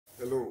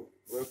Hello,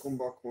 welcome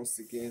back once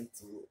again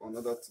to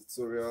another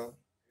tutorial.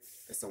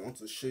 As I want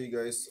to show you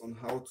guys on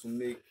how to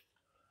make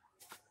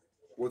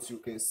what you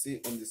can see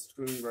on the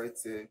screen right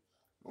here.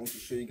 I want to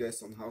show you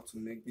guys on how to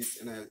make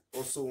this, and I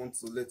also want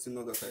to let you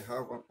know that I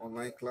have an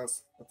online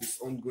class that is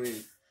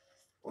ongoing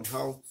on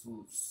how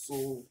to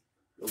sew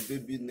your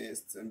baby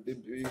nest and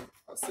baby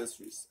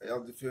accessories. I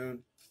have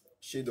different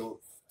shade of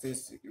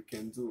things you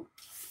can do.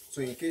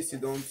 So in case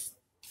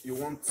you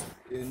want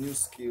a new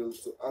skill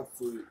to add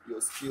to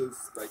your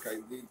skills like I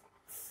did,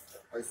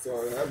 I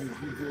have a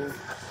video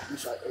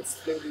which I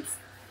explained it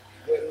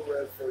very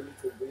well for you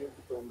to be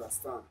able to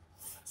understand.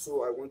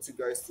 So I want you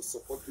guys to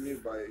support me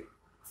by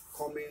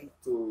coming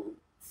to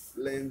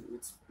learn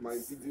with my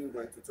video,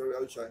 my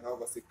tutorial which I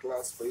have as a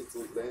class for you to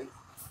learn.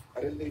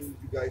 I really need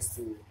you guys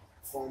to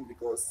come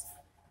because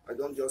I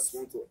don't just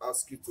want to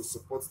ask you to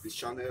support the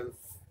channel.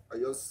 I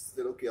just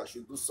said, okay, I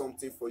should do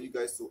something for you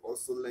guys to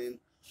also learn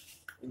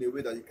in a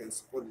way that you can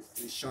support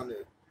this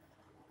channel.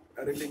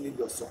 I really need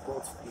your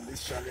support in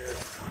this channel.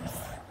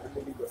 I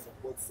really need your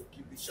support to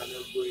keep this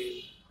channel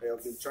going. I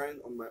have been trying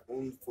on my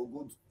own for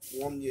good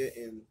 1 year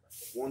and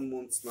 1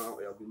 month now.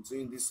 I have been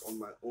doing this on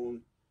my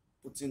own,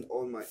 putting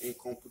all my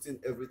income, putting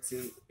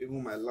everything,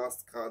 even my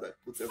last card, I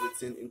put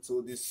everything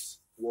into this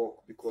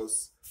work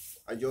because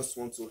I just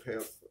want to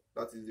help.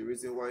 That is the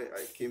reason why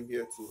I came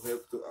here, to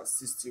help, to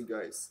assist you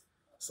guys.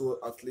 So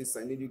at least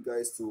I need you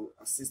guys to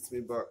assist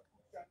me back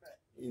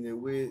in a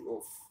way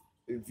of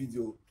a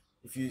video.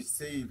 If you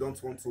say you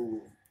don't want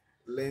to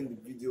learn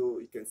the video,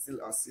 you can still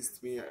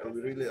assist me. I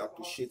will really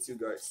appreciate you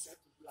guys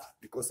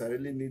because I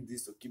really need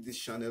this to keep this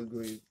channel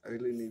going. I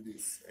really need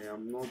this. I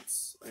am not,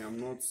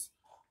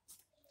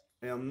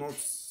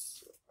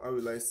 how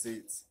will I say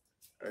it?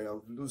 I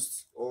have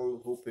lost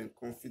all hope and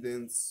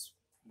confidence,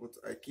 but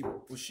I keep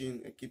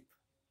pushing. I keep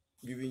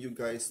giving you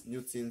guys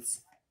new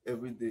things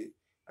every day.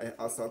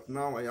 As at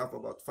now, I have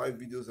about 5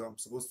 videos I'm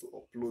supposed to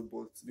upload,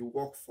 but the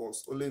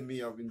workforce, only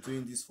me, I've been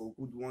doing this for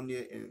good 1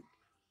 year and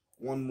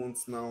 1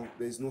 month now.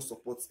 There is no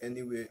support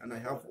anywhere, and I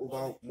have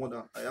more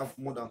than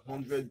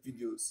 100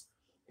 videos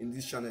in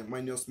this channel,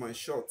 minus my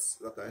shorts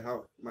that I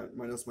have,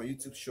 minus my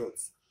YouTube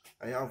shorts.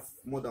 I have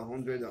more than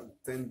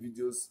 110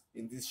 videos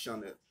in this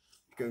channel.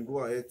 You can go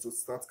ahead to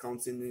start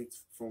counting it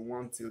from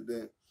 1 till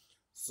then.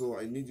 So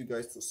I need you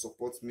guys to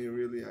support me.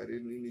 Really, I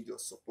really need your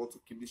support to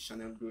keep this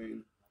channel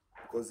going,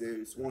 because there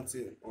is one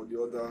thing or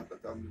the other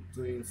that I'm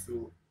doing.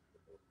 So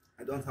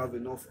I don't have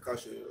enough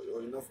cash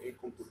or enough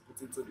income to put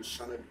into the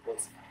channel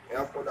because I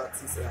have other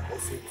things I am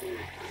also doing.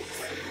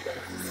 So I need you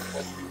guys to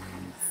support me.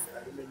 I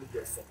really need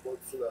your support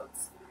so that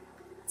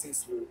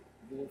things will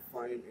go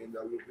fine, and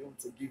I will be able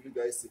to give you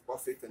guys a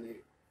perfect and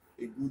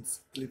a good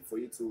clip for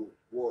you to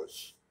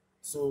watch.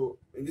 So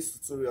in this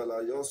tutorial,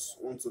 I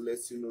just want to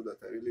let you know that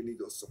I really need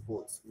your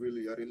support.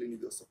 Really, I really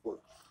need your support.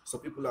 So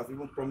people have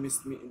even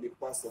promised me in the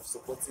past of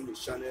supporting the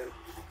channel.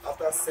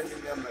 After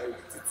sending them my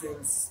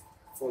details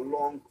for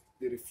long,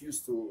 they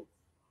refused to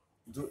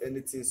do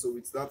anything. So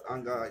with that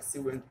anger, I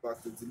still went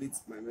back to delete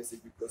my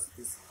message because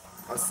it is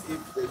as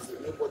if there's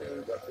nobody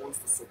that wants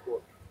to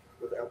support.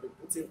 But I've been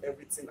putting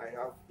everything I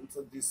have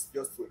into this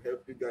just to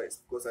help you guys,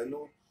 because I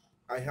know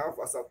I have,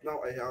 as of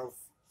now, I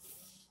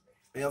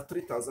have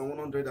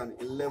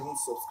 3,111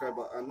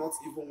 subscribers, and not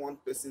even one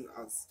person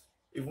has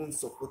even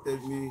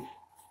supported me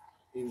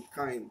in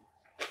kind.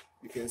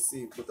 You can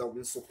see, but I've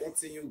been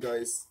supporting you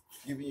guys,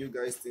 giving you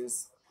guys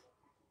things,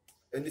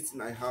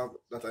 anything I have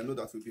that I know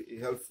that will be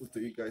helpful to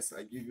you guys,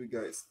 I give you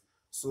guys.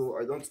 So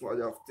I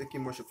have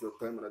taken much of your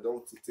time, and I don't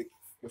want to take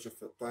much of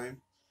your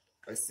time.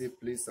 I say,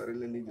 please, I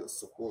really need your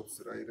support.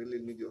 I really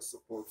need your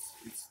support.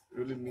 It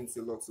really means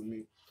a lot to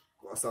me.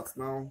 As at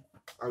now,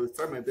 I will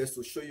try my best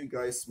to show you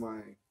guys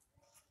my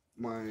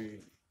my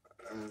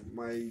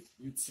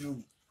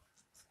YouTube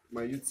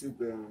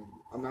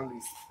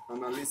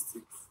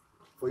analytics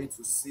for you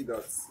to see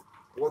that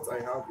what I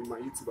have in my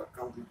YouTube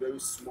account is very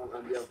small,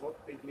 and they have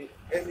not paid me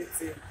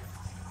anything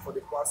for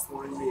the past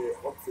 1 year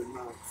up to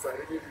now. So I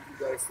really need you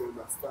guys to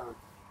understand.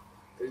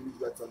 I really need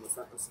you guys to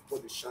understand and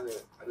support the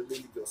channel. I really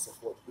need your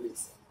support,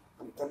 please.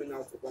 I'm coming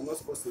out. I'm not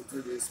supposed to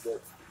do this,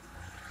 but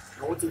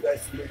I want you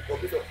guys to know, for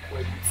people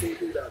might be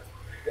thinking that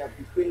they have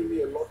been paying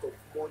me a lot of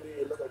money,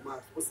 a lot of money.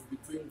 I'm supposed to be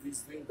doing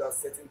this, doing that,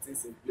 setting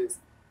things in place.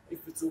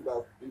 If people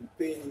have been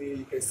paying me,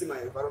 you can see my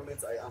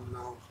environment I am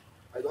now.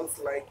 I don't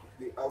like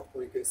the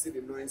outcome. You can see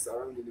the noise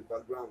around in the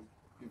background.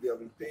 If they have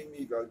been paying me,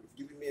 if they have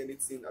given me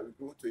anything, I will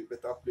go to a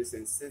better place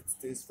and set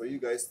things for you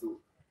guys to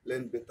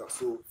learn better.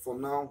 So for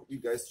now, you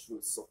guys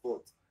should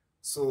support.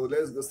 So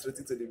let's go straight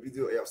into the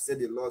video. I have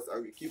said a lot. I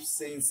will keep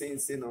saying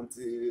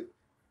until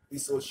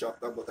this whole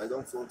chapter, but I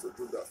don't want to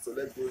do that. So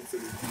let's go into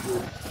the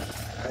video.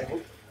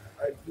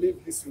 I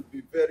believe this will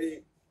be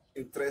very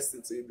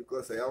interesting to you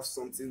because I have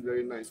something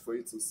very nice for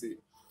you to see.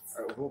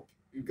 I hope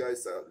you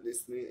guys are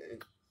listening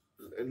and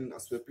learning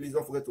as well. Please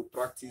don't forget to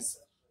practice.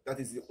 That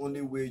is the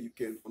only way you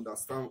can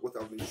understand what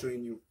I've been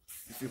showing you.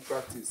 If you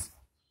practice,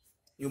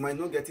 you might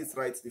not get it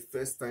right the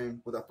first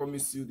time, but I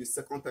promise you the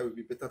second time will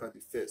be better than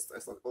the first.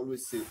 As I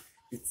always say,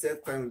 the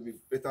third time will be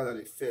better than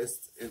the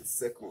first and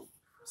second.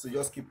 So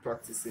just keep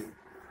practicing.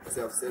 As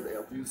I have said, I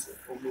have used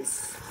more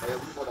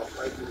than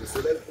 5 minutes. So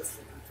let's go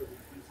straight into the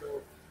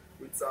video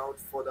without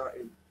further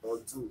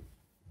ado.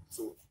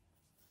 So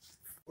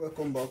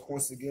welcome back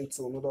once again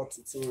to another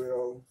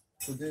tutorial.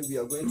 Today we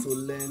are going to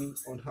learn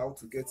on how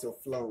to get your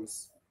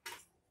flounce.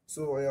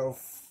 So I have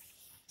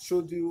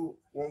showed you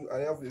I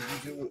have a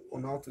video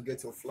on how to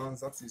get your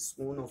flounce. That is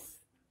one of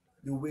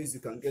the ways you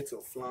can get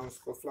your flounce.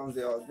 For flounce,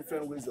 there are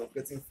different ways of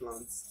getting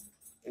flounce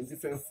and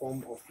different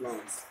form of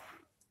flounce.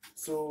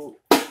 So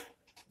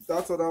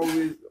that other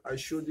way I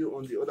showed you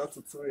on the other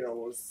tutorial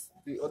was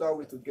the other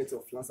way to get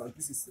your flounce, and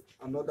this is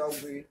another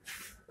way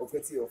of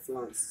getting your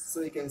flounce.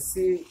 So you can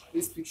see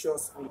these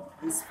pictures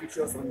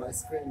on my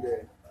screen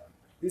there.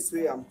 This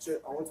way I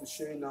want to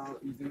show you now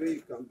is the way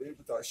you can be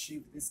able to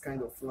achieve this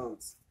kind of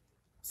flounce.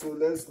 So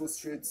let's go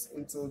straight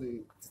into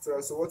the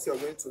tutorial. So what you are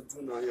going to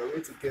do now, you are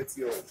going to get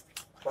your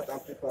pattern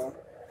paper.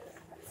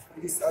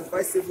 It is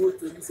advisable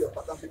to use your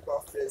pattern paper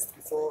first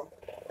before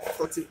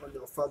cutting on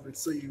your fabric,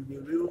 so you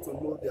will be able to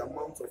know the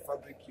amount of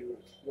fabric you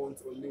want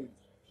or need.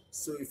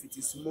 So if it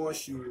is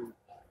much, you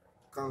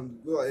can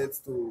go ahead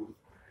to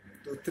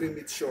trim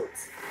it short.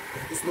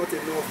 If it's not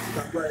enough,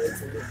 you can go ahead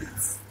to make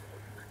it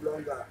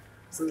longer.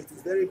 So it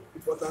is very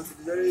important, it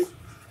is very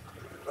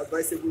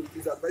advisable. It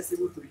is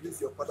advisable to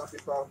use your pattern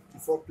paper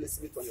before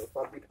placing it on your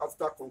fabric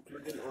after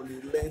concluding on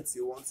the length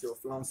you want your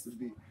flounce to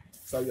be.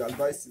 So I will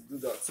advise you to do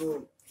that.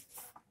 So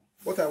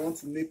what I want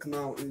to make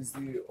now is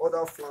the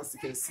other flounce you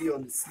can see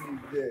on the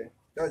sleeve there.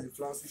 That's the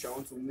flounce which I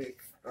want to make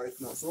right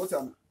now. So what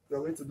you're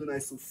going to do now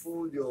is to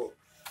fold your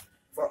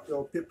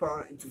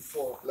paper into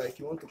four, like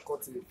you want to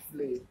cut a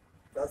play,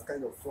 that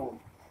kind of form.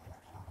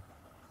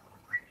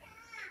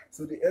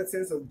 So the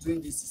essence of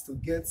doing this is to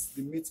get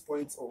the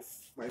midpoint of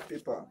my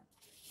paper.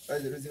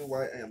 That's the reason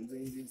why I am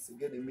doing this, to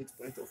get the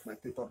midpoint of my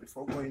paper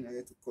before going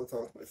ahead to cut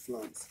out my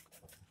flounce.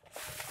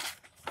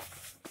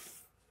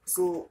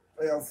 So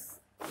I have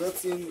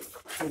gotten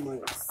to my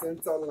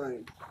center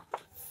line.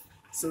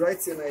 So right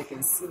here now you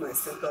can see my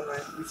center line,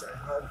 which I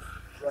have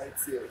right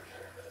here.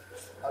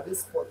 At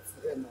this spot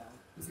here now,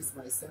 this is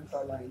my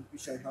center line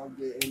which I have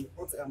there, and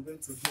what I'm going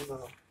to do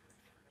now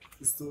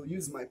is to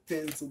use my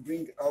pen to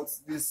bring out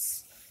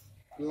this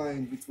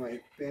line with my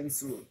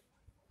pencil.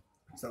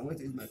 So I'm going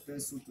to use my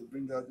pencil to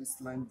bring out this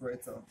line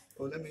brighter,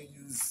 or let me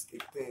use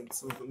a pen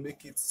so to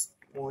make it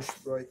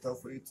much brighter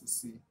for you to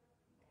see,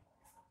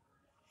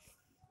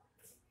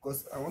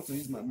 because I want to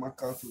use my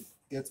marker to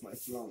get my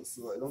flounce,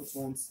 so I don't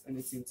want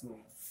anything to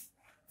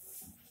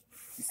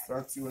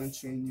distract you and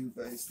showing you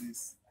guys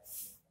this.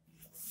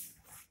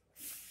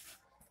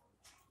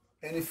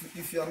 And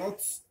if you are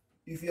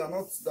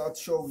not that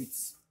sure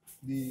with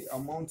the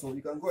amount of,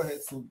 you can go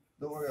ahead, so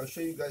don't worry, I'll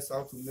show you guys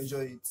how to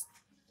measure it.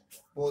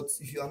 But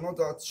if you are not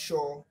that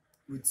sure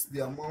with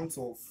the amount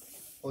of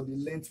or the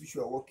length which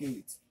you are working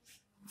with,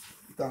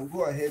 you can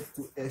go ahead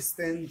to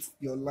extend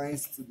your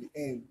lines to the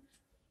end,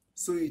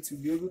 so it will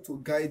be able to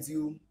guide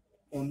you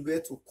on where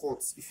to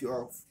cut. If you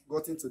have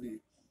gotten to the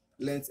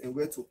length and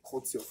where to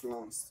cut your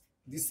flounce,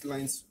 these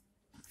lines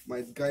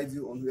might guide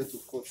you on where to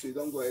cut, so you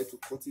don't go ahead to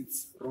cut it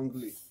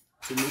wrongly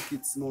to make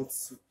it not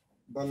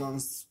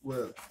balanced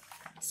well.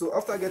 So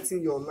after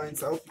getting your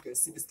lines, I hope you can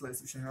see these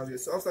lines which I have here.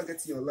 So after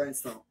getting your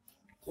lines now,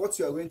 what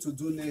you are going to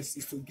do next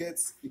is to get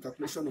the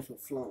calculation of your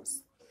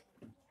flounce.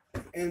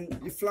 And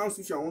the flounce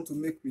which I want to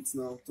make with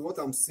now, to what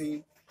I'm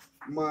saying,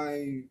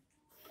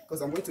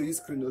 because I'm going to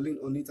use crinoline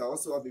on it, I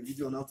also have a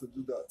video on how to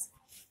do that.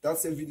 That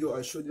same video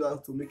I showed you how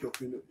to make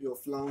your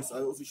flounce.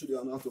 I also showed you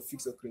how to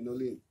fix your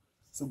crinoline.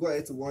 So go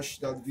ahead to watch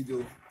that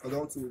video. I don't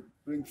want to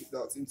bring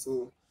that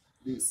into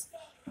this.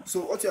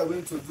 So what you are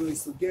going to do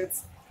is to get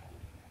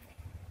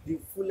the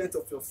full length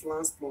of your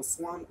flounce plus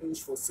 1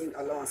 inch for sewing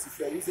allowance. If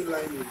you are using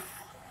lining,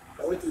 you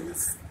are going to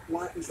use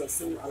 1 inch of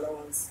sewing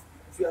allowance.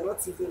 If you are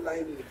not using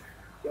lining,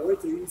 you are going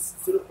to use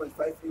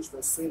 0.5 inch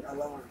for sewing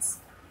allowance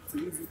to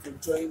use it to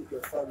join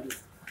your fabric.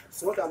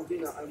 So what I'm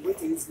doing now, I'm going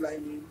to use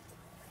lining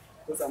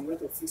because I'm going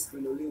to fix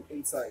crinoline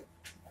inside.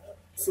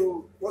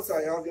 So what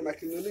I have here, my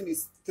crinoline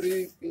is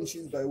 3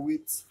 inches by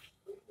width,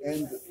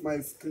 and my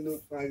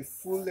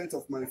full length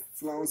of my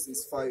flounce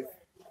is 5.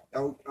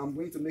 I'm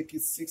going to make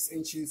it 6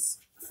 inches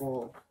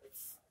for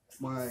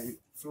my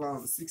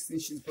flounce, 6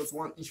 inches plus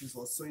 1 inch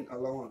for sewing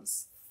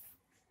allowance.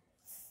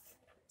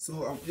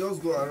 So I'll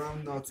just go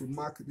around now to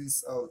mark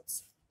this out.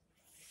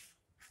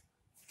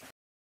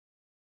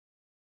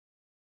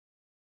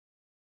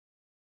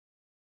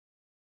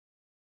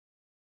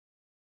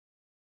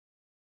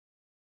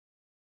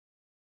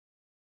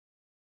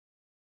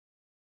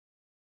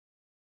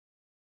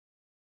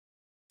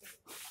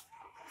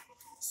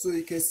 So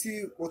you can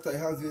see what I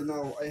have here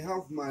now. I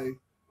have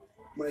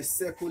my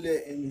circle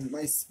here, and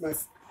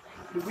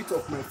the width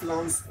of my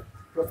flounce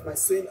plus my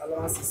sewing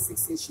allowance is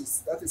 6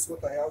 inches. That is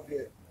what I have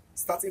here.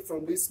 Starting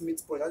from this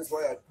midpoint, that is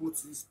why I put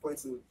this point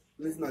to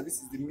now.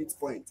 This is the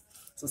midpoint.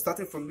 So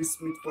starting from this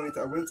midpoint,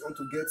 I went on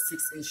to get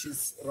 6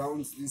 inches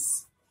around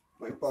this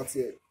my part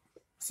here.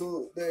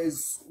 So there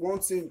is one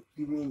thing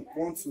you will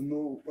want to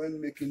know when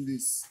making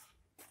this.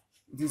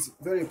 It is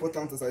very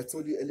important, as I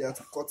told you earlier,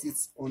 to cut it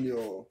on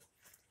your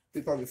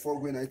paper before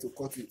going ahead to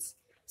cut it.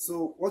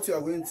 So what you are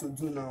going to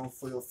do now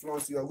for your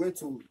flounce, you are going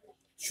to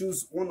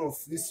choose one of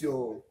this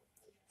your,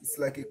 it's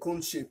like a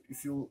cone shape.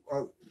 If you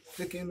are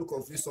taking a look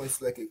of this one,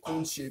 it's like a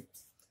cone shape.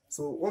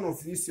 So one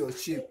of this your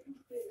shape,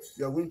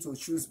 you are going to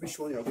choose which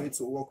one you are going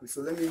to work with.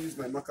 So let me use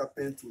my marker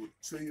pen to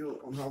show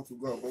you on how to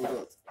go about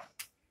that.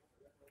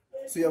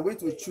 So you are going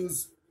to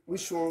choose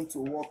which one to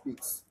work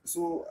with.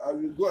 So I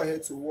will go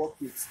ahead to work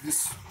with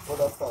this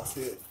other part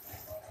here.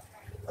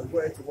 I'll go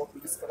ahead to work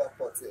with this other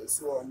part here.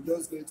 So I'm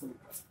just going to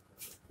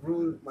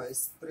rule my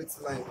straight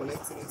line,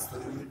 connecting it to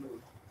the middle.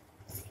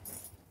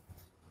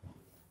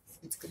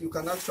 You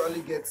can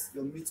actually get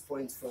your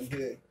midpoint from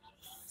here.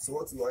 So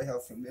what do I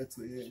have from here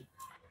to here?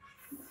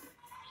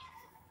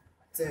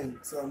 10.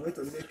 So I'm going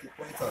to make a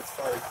point at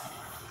 5.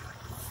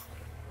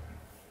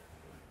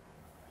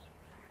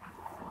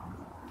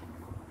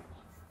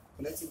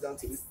 Connect it down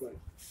to this point.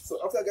 So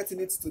after getting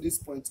it to this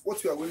point,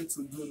 what we are going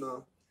to do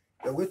now,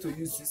 we are going to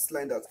use this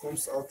line that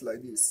comes out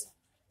like this.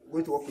 We're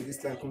going to work with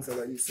this line that comes out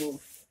like this. So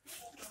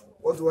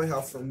what do I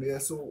have from here?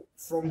 So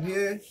from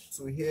here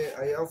to here,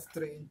 I have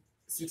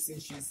 6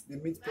 inches. The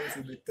midpoint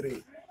will be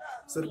 3.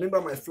 So remember,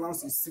 my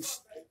flounce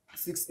is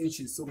 6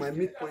 inches. So my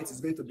midpoint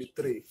is going to be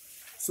 3.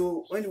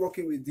 So when you're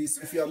working with this,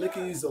 if you are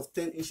making use of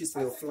 10 inches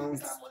for your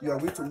flounce, you are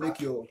going to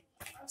make your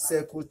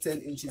circle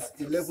 10 inches,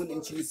 11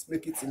 inches,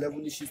 make it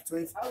 11 inches,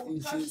 12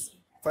 inches,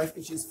 5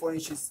 inches, 4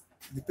 inches.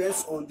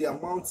 Depends on the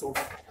amount of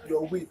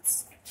your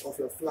width of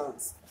your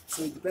flounce.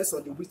 So it depends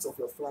on the width of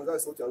your flounce.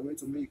 That's what you are going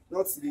to make,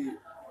 not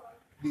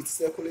the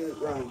circling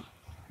round.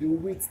 The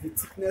width, the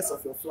thickness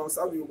of your flounce,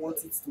 how you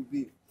want it to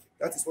be.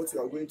 That is what you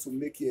are going to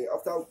make here.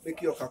 After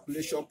making your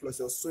calculation plus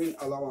your sewing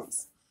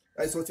allowance,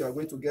 that is what you are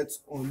going to get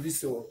on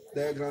this your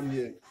diagram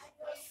here.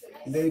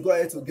 And then you go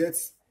ahead to get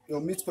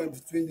your midpoint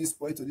between this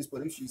point to this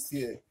point, which is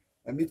here.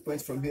 My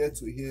midpoint from here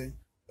to here,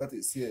 that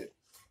is here.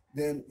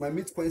 Then my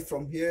midpoint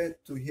from here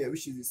to here,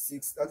 which is the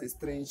 6, that is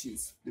 3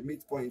 inches. The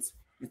midpoint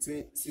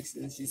between 6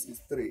 inches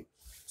is 3.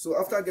 So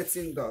after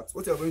getting that,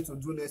 what you are going to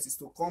do next is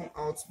to come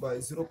out by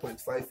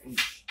 0.5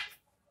 inch.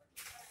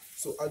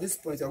 So at this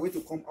point, you are going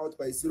to come out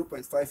by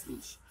 0.5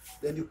 inch.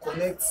 Then you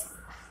connect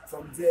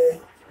from there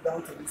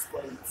down to this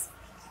point.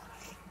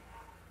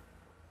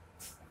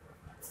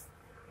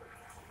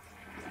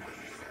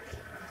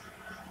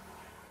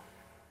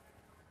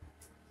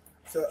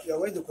 So you are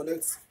going to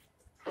connect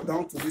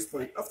down to this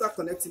point. After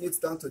connecting it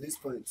down to this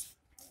point,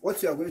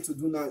 what you are going to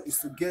do now is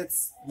to get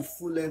the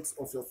full length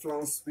of your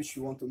flounce which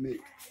you want to make.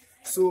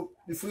 So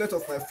the full length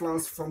of my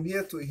flounce, from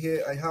here to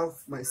here, I have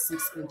my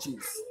 6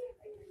 inches.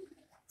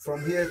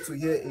 From here to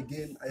here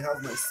again, I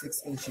have my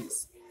 6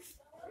 inches.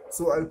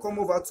 So I'll come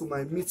over to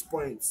my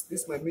midpoint.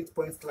 This is my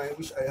midpoint line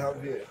which I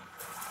have here.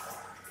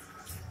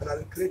 And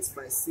I'll create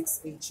my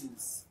 6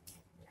 inches.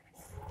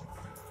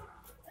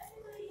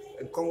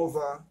 And come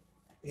over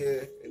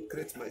here and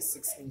create my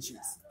 6 inches.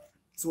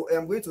 So I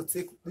am going to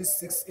take this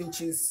 6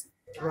 inches,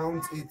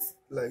 round it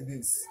like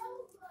this.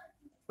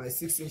 My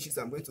 6 inches,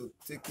 I'm going to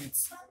take it,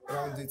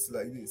 round it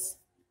like this.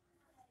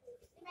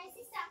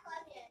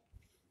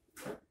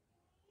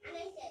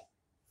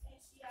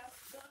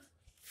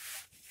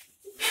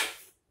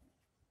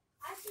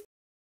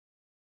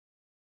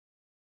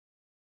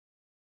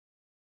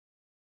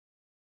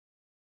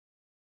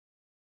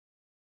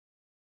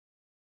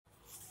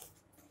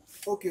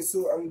 Okay,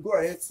 so I will go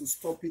ahead to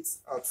stop it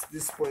at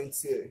this point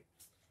here.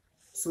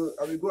 So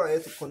I will go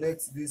ahead to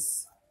connect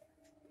this,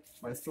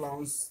 my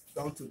flounce,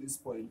 down to this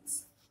point.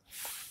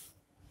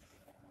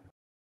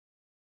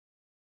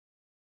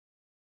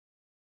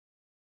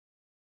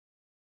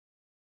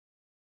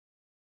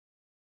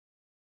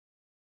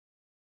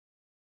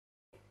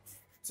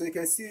 So you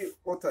can see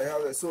what I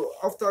have here. So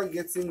after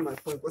getting my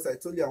point, because I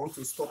told you I want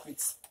to stop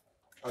it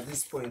at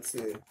this point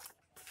here.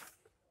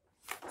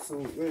 So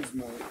where is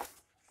my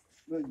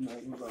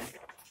ruler?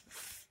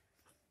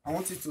 I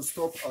want it to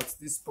stop at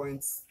this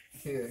point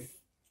here.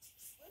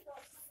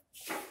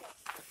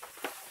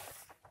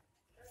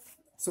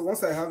 So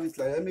once I have it,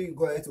 like, let me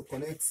go ahead to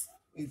connect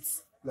it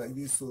like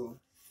this. So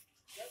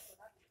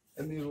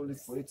let me roll it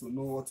for you to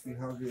know what we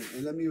have here,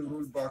 and let me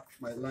roll back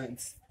my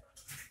lines.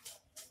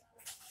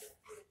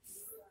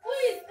 Who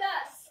is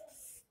that?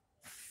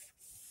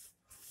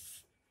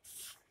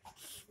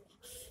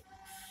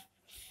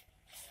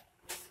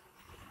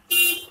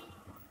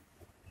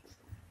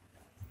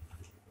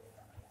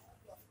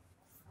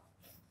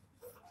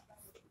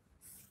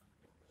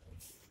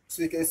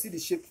 So you can see the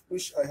shape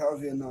which I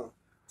have here now.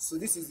 So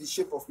this is the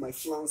shape of my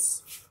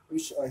flounce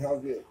which I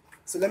have here.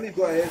 So let me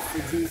go ahead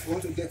to do, if you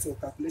want to get your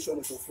calculation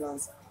of your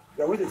flounce,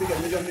 you are going to take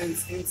a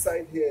measurement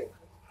inside here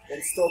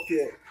and stop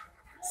here.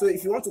 So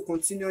if you want to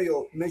continue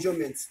your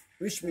measurement,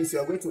 which means you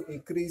are going to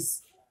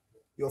increase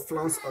your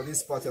flounce at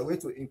this part, you are going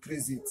to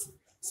increase it.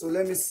 So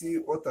let me see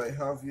what I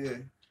have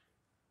here.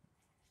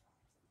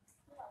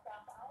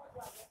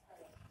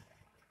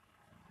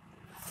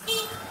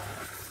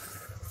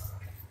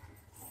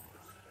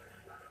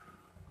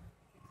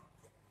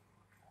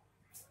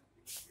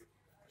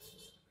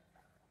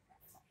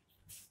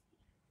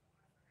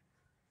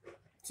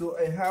 So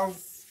I have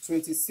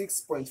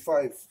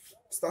 26.5.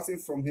 Starting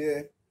from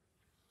here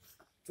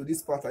to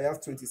this part, I have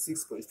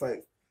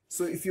 26.5.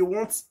 So if you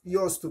want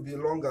yours to be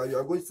longer, you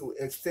are going to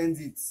extend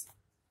it.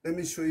 Let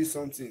me show you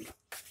something.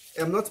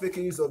 I'm not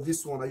making use of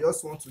this one. I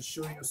just want to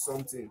show you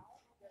something.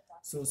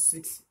 So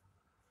 6.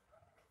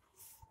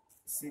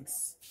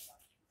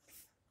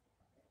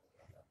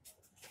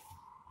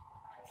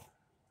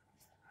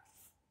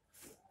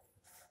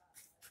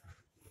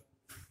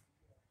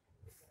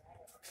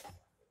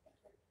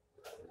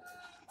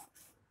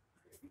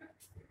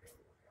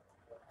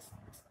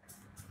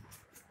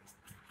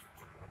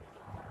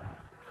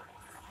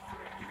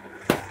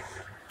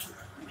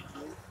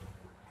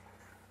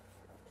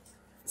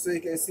 So you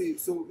can see,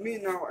 so me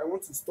now, I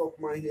want to stop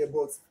mine here,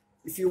 but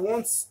if you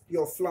want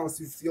your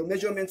flounce, if your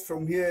measurement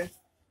from here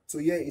to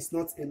here is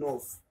not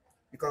enough,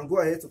 you can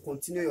go ahead to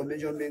continue your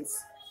measurements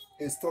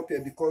and stop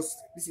here, because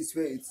this is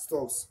where it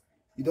stops.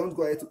 You don't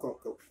go ahead to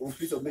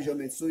complete your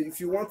measurement. So if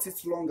you want it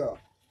longer,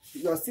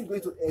 you are still going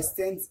to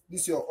extend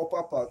this your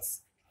upper part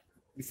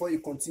before you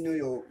continue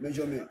your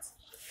measurement.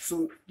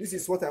 So this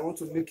is what I want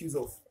to make use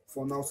of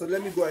for now. So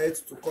let me go ahead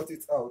to cut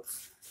it out.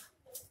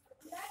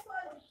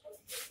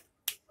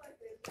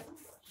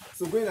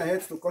 So going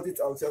ahead to cut it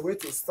out, you're going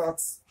to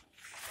start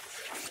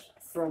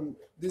from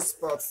this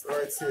part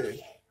right here.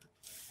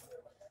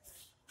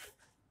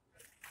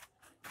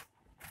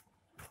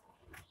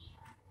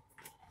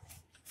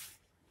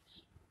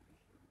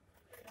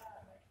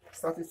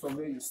 Start it from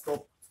where you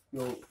stop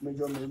your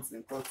measurements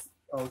and cut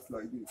out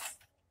like this.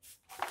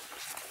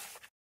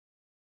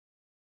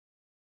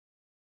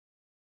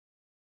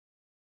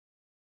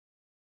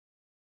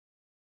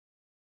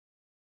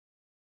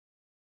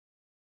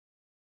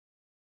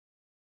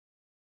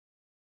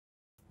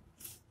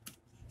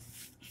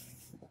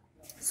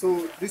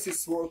 So this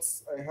is what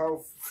I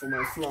have for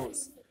my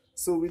flounce.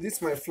 So with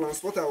this my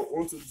flounce, what I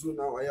want to do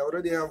now, I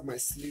already have my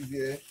sleeve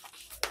here,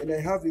 and I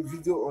have a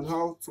video on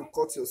how to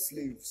cut your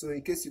sleeve. So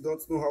in case you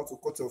don't know how to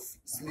cut your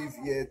sleeve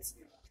yet,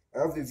 I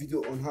have a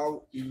video on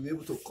how you'll be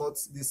able to cut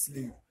this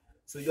sleeve.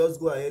 So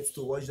just go ahead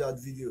to watch that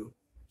video.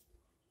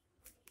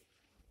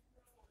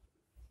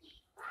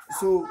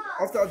 So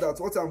after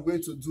that, what I'm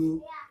going to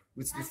do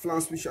with the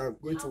flounce which I'm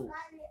going to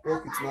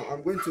work with now,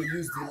 I'm going to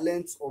use the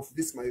length of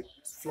this my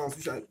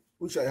flounce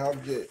which I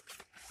have there.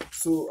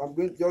 So I'm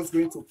just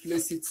going to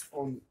place it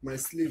on my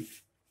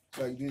sleeve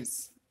like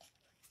this.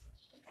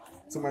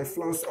 So my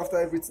flounce, after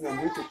everything, I'm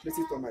going to place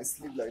it on my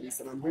sleeve like this,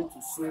 and I'm going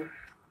to sew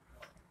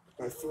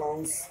my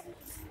flounce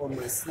on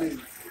my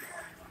sleeve.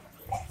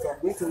 So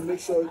I'm going to make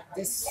sure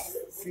this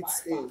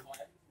fits in.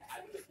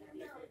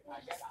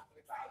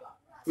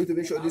 I'm going to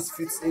make sure this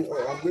fits in,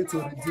 or I'm going to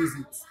reduce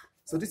it.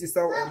 So this is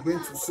how I'm going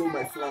to sew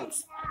my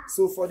flounce.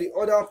 So for the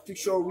other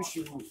picture which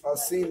you are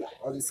seeing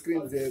on the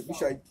screen there,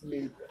 which I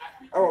made,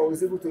 how I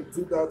was able to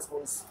do that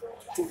was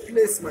to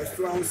place my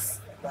flounce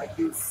like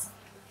this.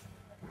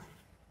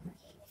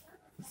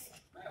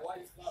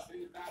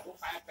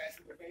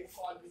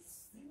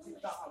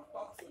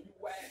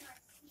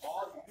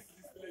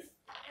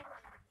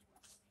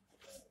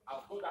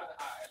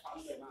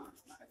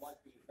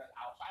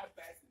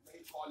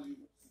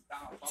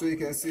 So you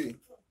can see,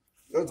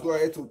 let's go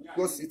ahead to,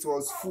 because it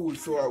was full,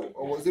 so I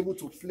was able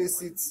to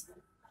place it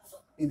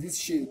in this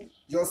shape,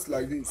 just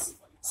like this.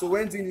 So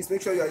when doing this,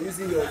 make sure you are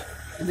using your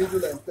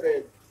needle and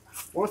thread.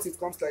 Once it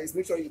comes like this,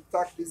 make sure you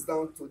tack this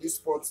down to this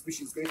spot,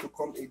 which is going to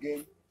come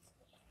again,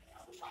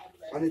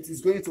 and it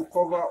is going to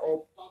cover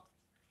up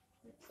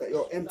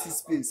your empty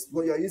space.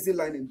 When you are using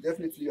lining,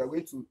 definitely you are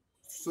going to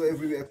sew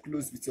everywhere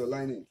close with your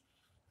lining.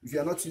 If you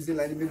are not using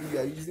lining, maybe you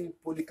are using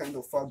poly kind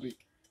of fabric,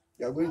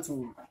 you are going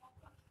to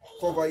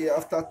cover here.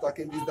 After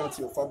tacking this down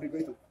to your fabric,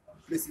 going to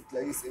place it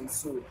like this and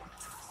sew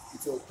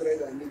with your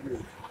thread and needle.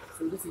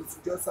 So this is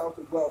just how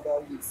to go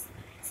about this.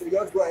 So you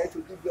just go ahead to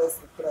give yours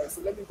a try.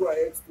 So let me go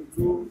ahead to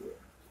do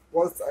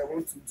what I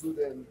want to do,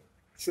 then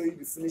show you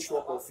the finished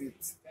work of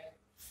it.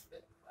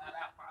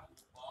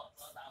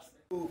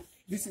 So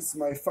this is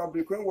my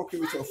fabric. When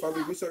working with your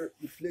fabric, make sure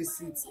you place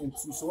it in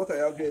two. So what I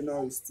have here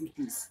now is 2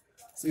 pieces.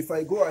 So if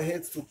I go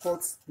ahead to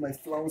cut my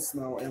flounce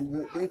now,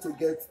 I'm going to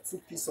get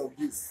 2 pieces of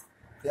this.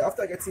 Then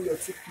after getting your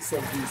 2 pieces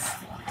of this,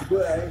 you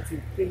go ahead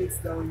to pin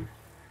it down,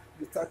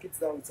 you tack it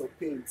down with your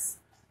paints.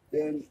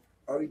 Then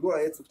I will go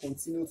ahead to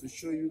continue to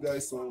show you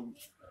guys on.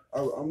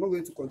 I'm not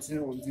going to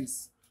continue on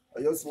this.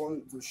 I just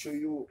want to show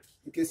you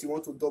in case you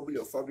want to double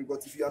your fabric.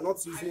 But if you are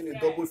not using a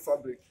double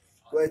fabric,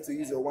 go ahead to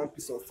use your 1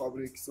 piece of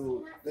fabric.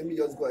 So let me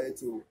just go ahead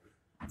to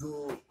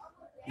do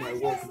my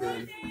work,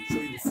 then show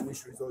you the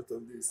finished result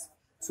of this.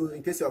 So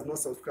in case you have not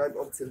subscribed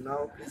up till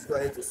now, please go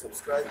ahead to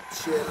subscribe,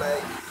 share,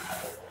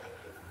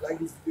 like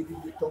this video,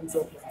 give it a thumbs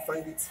up if you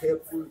find it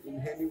helpful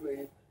in any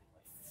way.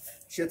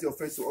 Share to your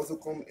friends to also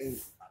come and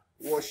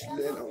watch,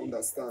 learn and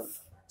understand.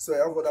 So I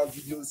have other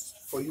videos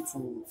for you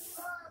to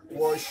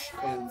watch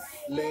and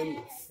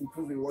learn,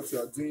 improve in what you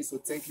are doing. So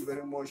thank you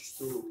very much.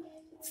 So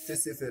stay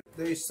safe.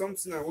 There is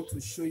something I want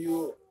to show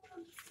you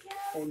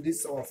on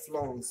this our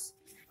flounce.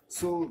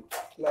 So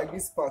like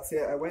this part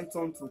here, I went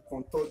on to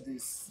contour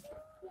this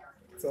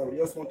So I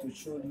just want to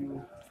show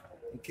you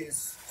in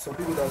case some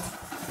people that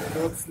do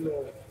not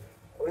know.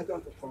 I went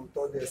on to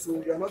contour there. So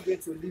we are not going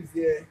to leave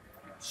here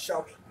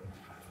sharp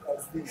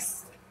as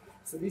this.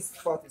 So this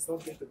part is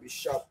not going to be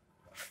sharp.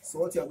 So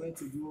what you are going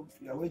to do,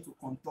 you are going to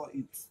contour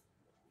it.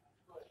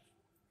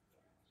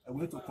 I'm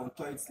going to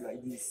contour it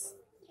like this.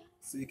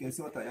 So you can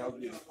see what I have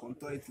here.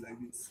 Contour it like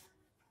this.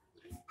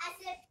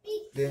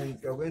 Then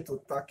you are going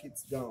to tack it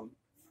down.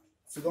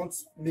 So don't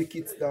make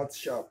it that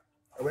sharp.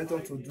 I went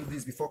on to do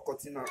this before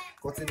cutting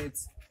it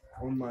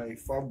on my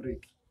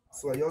fabric.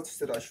 So I just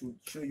said I should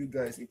show you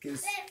guys in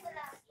case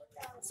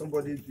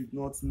somebody did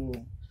not know,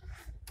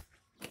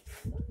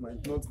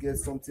 might not get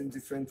something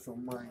different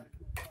from mine.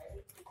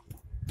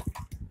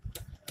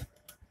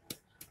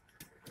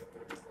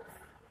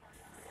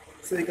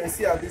 So you can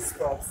see at this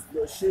part,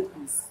 your shape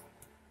is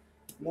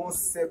more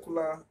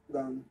circular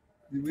than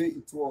the way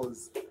it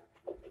was.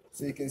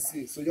 So you can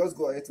see. So just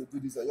go ahead to do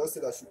this. I just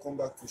said I should come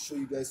back to show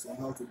you guys on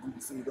how to do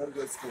this so you don't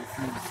get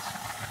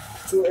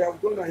confused. So I have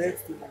gone ahead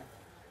to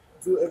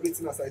do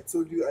everything as I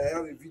told you. I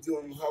have a video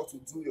on how to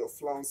do your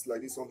flounce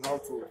like this, on how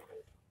to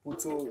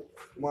put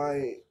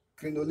my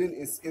crinoline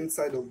is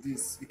inside of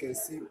this. You can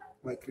see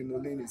my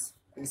crinoline is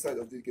inside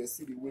of this. You can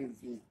see the wave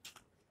in.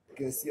 You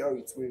can see how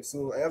it waves.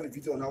 So I have a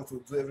video on how to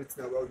do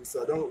everything about this.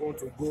 So I don't want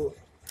to go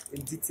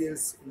in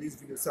details in this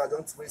video so I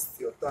don't waste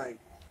your time.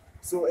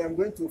 So I am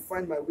going to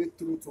find my way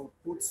through to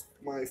put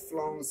my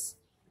flounce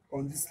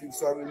on this sleeve.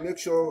 So I will make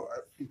sure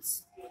it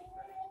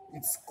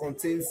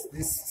contains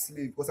this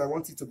sleeve because I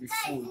want it to be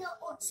full.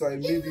 So I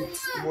made it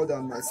more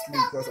than my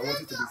sleeve because I want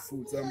it to be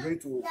full. So I'm going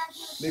to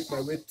make my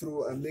way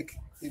through and make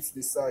it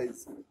the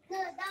size.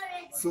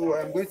 So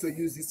I'm going to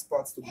use this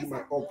part to be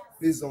my up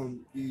based on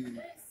the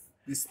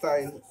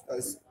style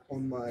as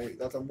on my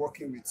that I'm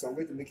working with. So I'm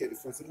going to make it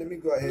different. So let me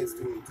go ahead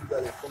to do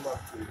that and come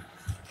back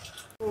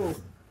to it.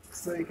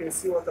 So you can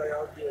see what I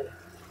have here.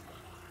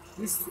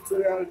 This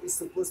tutorial is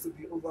supposed to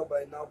be over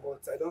by now,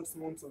 but I don't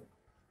want to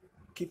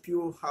keep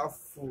you half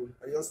full.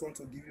 I just want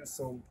to give you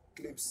some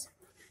clips.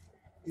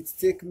 It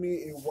take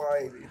me a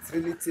while. It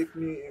really take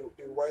me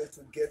a while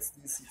to get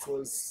this. It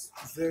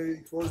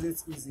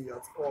wasn't easy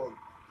at all.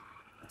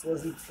 It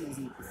wasn't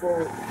easy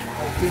before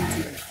I came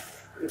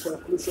to a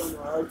conclusion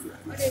on how to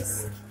do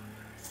this.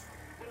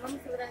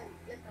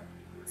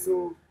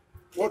 So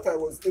what I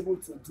was able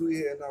to do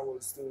here now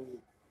was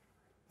to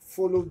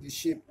follow the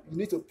shape. You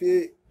need to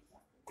pay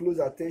close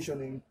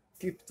attention and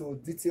keep to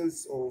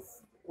details of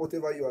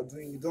whatever you are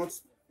doing.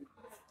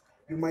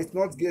 You might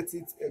not get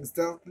it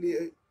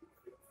exactly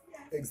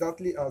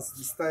as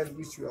the style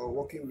which you are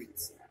working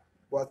with,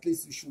 but at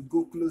least you should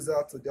go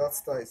closer to that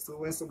style so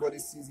when somebody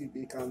sees it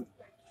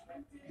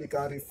they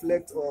can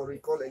reflect or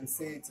recall and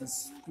say it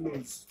is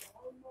close.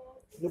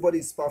 Nobody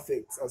is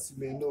perfect, as you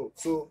may know.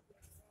 So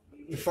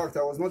in fact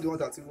I was not the one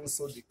that even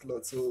saw the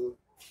cloth, so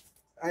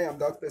I am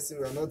that person.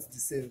 We are not the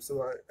same.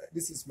 So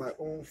this is my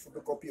own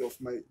photocopy of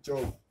my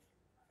job.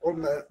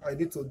 All I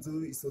need to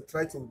do is to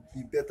try to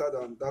be better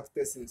than that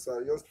person. So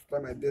I just try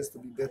my best to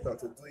be better,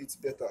 to do it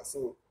better.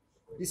 So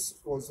this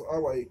was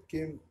how I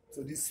came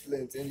to this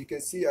length. And you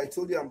can see I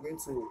told you I'm going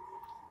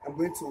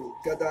to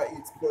gather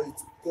it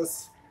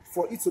because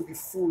for it to be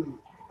full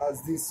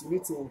as this, you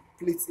need to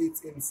pleat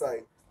it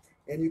inside.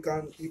 And you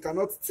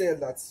cannot tell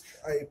that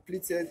I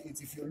pleated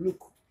it if you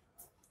look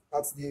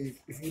at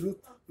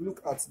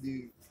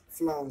the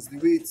flounce, the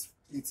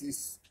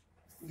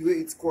way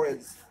it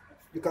coils.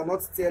 You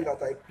cannot tell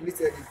that I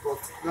pleated it, but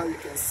now you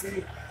can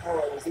see how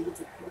I was able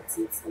to put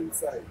it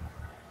inside.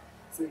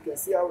 So you can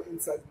see how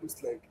inside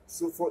looks like.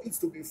 So for it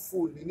to be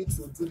full, you need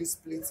to do this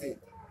pleating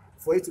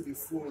for it to be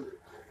full.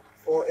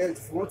 Or else,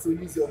 if you want to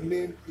use your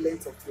main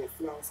length of your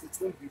flounce, it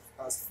won't be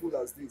as full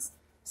as this.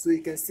 So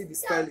you can see the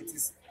style, it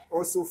is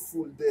also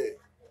full there.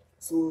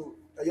 So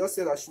I just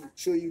said I should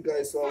show you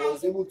guys. So I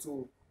was able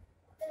to,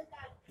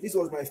 this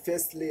was my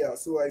first layer.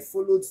 So I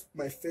followed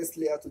my first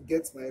layer to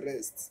get my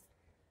rest.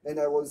 And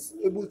I was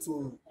able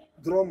to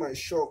draw my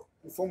shock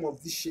in form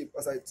of this shape.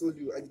 As I told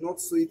you, I did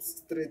not sew it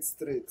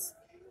straight.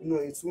 You know,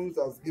 it wouldn't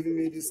have given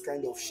me this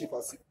kind of shape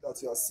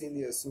that you are seeing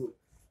here.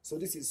 So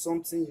this is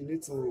something you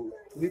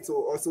need to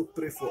also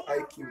pray for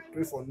IQ,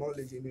 pray for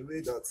knowledge in a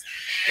way that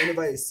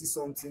whenever you see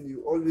something,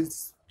 you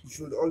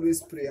should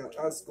always pray and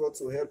ask God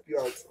to help you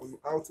out on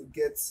how to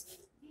get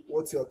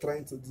what you are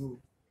trying to do.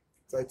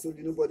 So I told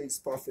you nobody is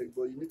perfect,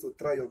 but you need to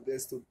try your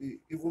best to be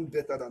even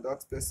better than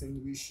that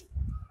person which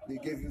they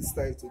gave you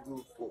style to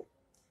do for.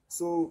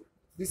 So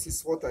this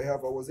is what I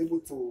have. I was able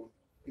to,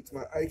 with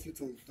my IQ,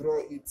 to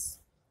draw it.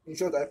 In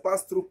short, I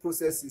passed through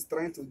processes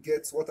trying to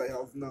get what I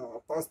have now.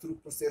 I passed through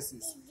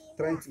processes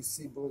trying to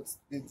see, but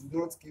they do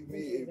not give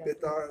me a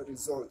better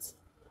result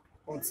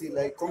until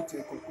I come to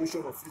a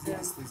conclusion of using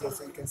this result.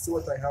 So you can see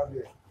what I have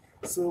here.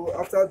 So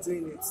after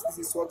doing it,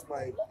 this is what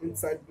my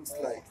inside looks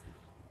like.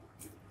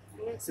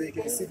 So you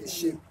can see the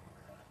shape.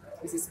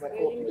 This is my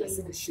up. You can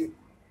see the shape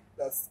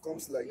that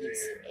comes like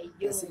this.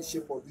 You can see the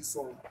shape of this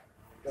one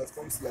that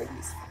comes like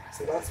this.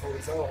 So that's how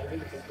I'm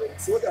going to do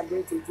it. So what I'm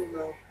going to do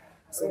now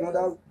is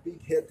another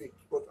big headache,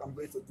 what I'm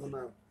going to do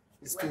now.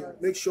 is to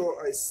make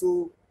sure I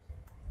sew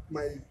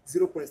my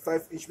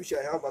 0.5 inch which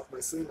I have at my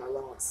sewing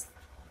allowance.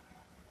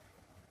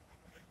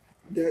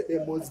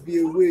 There must be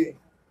a way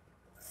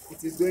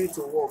it is going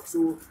to work.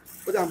 So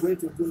what I'm going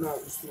to do now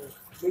is to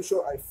make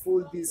sure I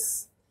fold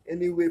this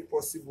any way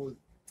possible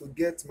to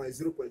get my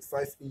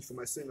 0.5 inch for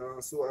my sewing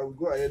allowance. So I will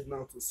go ahead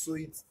now to sew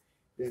it,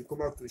 then come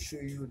back to show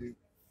you the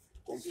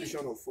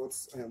completion of what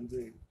I am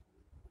doing.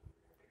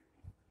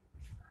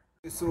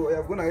 So I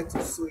have gone ahead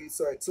to sew it.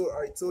 So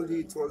I told you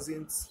it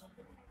wasn't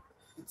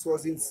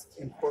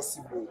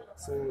impossible.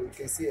 So you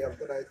can see I've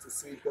gone ahead to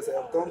sew it because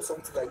I have done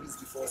something like this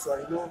before. So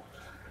I know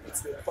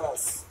it will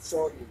pass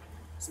surely.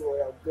 So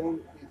I have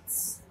done it.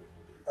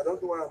 I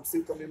don't know why I'm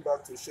still coming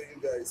back to show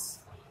you guys.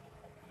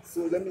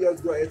 So let me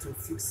just go ahead to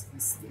fix the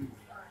sleeve.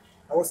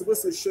 I was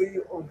supposed to show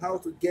you on how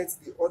to get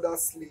the other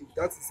sleeve.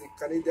 That is a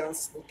Canadian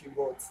smoking,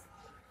 but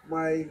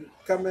my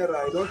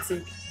camera, I don't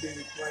think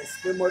my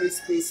memory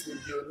space will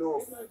be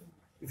enough.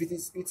 If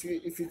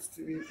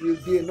it will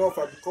be enough,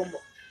 I'll come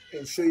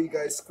and show you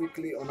guys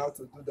quickly on how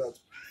to do that.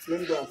 So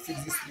let me go and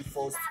fix this sleeve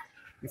first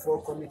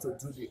before coming to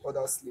do the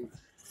other sleeve.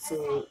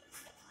 So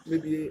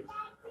maybe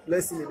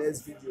let's see in the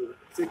next video.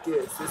 Take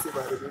care, stay safe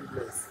and remain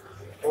blessed.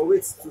 Or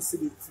wait to see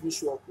the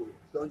finished work.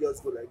 Don't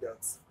just go like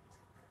that.